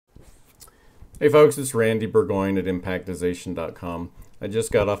Hey folks, it's Randy Burgoyne at Impactization.com. I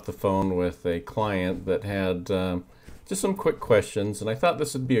just got off the phone with a client that had just some quick questions, and I thought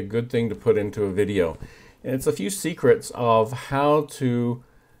this would be a good thing to put into a video. And it's a few secrets of how to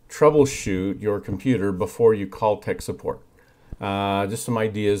troubleshoot your computer before you call tech support. Just some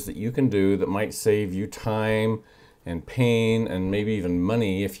ideas that you can do that might save you time and pain and maybe even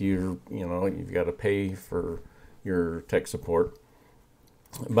money if you've got to pay for your tech support.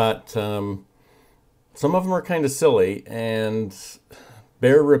 But some of them are kind of silly and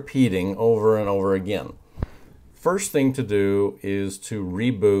bear repeating over and over again. First thing to do is to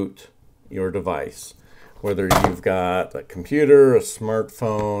reboot your device. Whether you've got a computer, a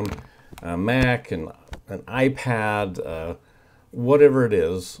smartphone, a Mac, an iPad, whatever it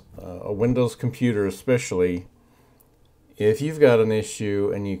is, a Windows computer especially, if you've got an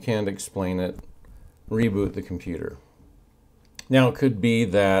issue and you can't explain it, reboot the computer. Now it could be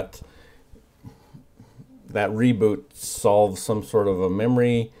that reboot solves some sort of a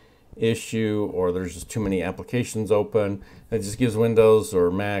memory issue, or there's just too many applications open. It just gives Windows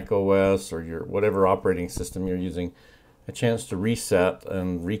or Mac OS or your whatever operating system you're using a chance to reset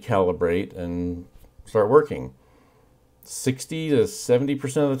and recalibrate and start working. 60 to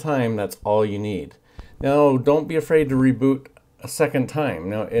 70% of the time, that's all you need. Now, don't be afraid to reboot a second time.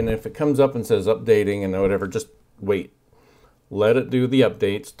 Now, and if it comes up and says updating and whatever, just wait. Let it do the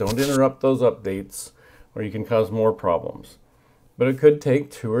updates. Don't interrupt those updates, or you can cause more problems. But it could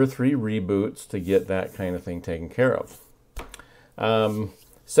take 2 or 3 reboots to get that kind of thing taken care of.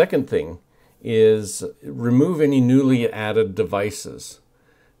 Second thing is remove any newly added devices.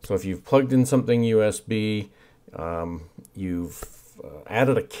 So if you've plugged in something USB, you've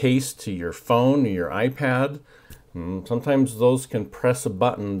added a case to your phone or your iPad, sometimes those can press a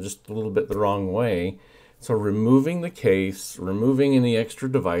button just a little bit the wrong way. So removing the case, removing any extra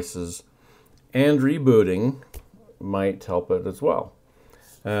devices, and rebooting might help it as well.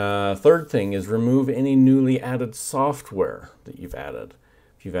 Third thing is remove any newly added software that you've added.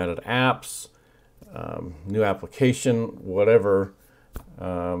 If you've added apps, new application, whatever,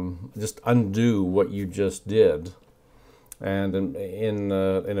 just undo what you just did. And in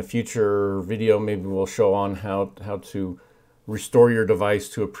a future video, maybe we'll show on how to restore your device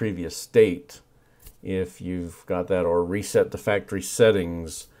to a previous state if you've got that, or reset the factory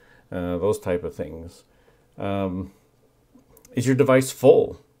settings, those type of things. Is your device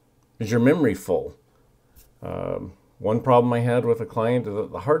full? Is your memory full? One problem I had with a client is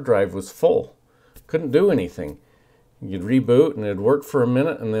that the hard drive was full. Couldn't do anything. You'd reboot and it'd work for a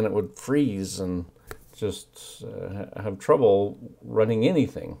minute and then it would freeze and just have trouble running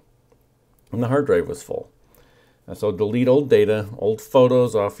anything. And the hard drive was full. So delete old data, old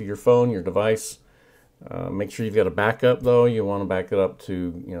photos off of your phone, your device. Make sure you've got a backup though. You want to back it up to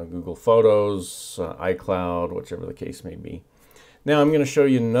Google Photos, iCloud, whichever the case may be. Now I'm going to show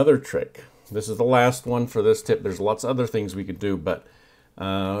you another trick. This is the last one for this tip. There's lots of other things we could do, but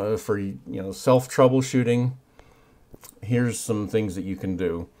for self troubleshooting, here's some things that you can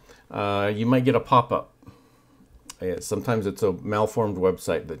do. You might get a pop-up. Sometimes it's a malformed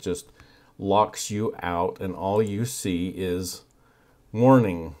website that just locks you out, and all you see is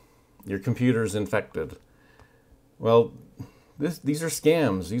warning. Your computer's infected. Well, these are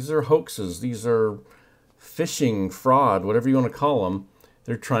scams. These are hoaxes. These are phishing, fraud, whatever you want to call them.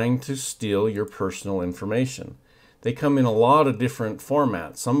 They're trying to steal your personal information. They come in a lot of different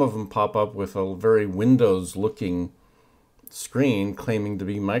formats. Some of them pop up with a very Windows-looking screen claiming to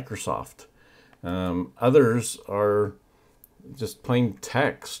be Microsoft. Others are just plain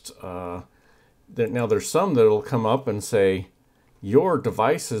text. Now, there's some that'll come up and say, your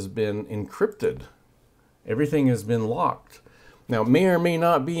device has been encrypted. Everything has been locked. Now, it may or may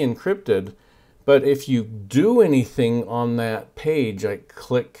not be encrypted, but if you do anything on that page, like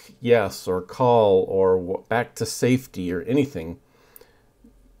click yes or call or back to safety or anything,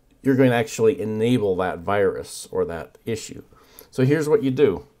 you're going to actually enable that virus or that issue. So here's what you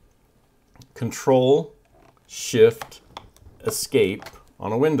do. Control, Shift, Escape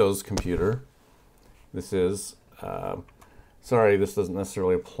on a Windows computer. This is sorry, this doesn't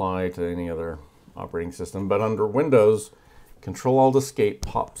necessarily apply to any other operating system, but under Windows, Control-Alt-Escape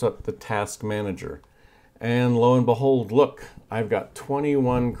pops up the Task Manager. And lo and behold, look, I've got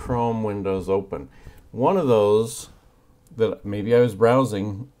 21 Chrome windows open. One of those that maybe I was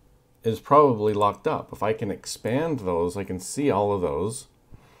browsing is probably locked up. If I can expand those, I can see all of those.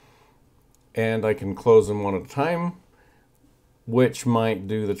 And I can close them one at a time, which might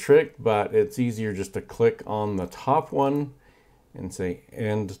do the trick, but it's easier just to click on the top one and say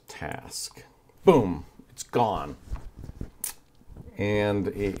End Task. Boom, it's gone. And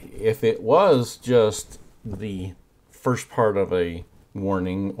if it was just the first part of a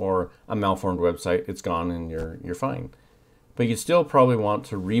warning or a malformed website, it's gone and you're fine. But you still probably want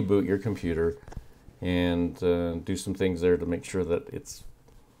to reboot your computer and do some things there to make sure that it's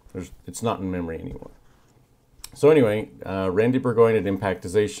not in memory anymore. So anyway, Randy Burgoyne at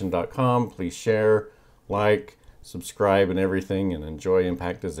Impactization.com. Please share, like, subscribe, and everything, and enjoy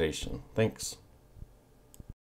Impactization. Thanks.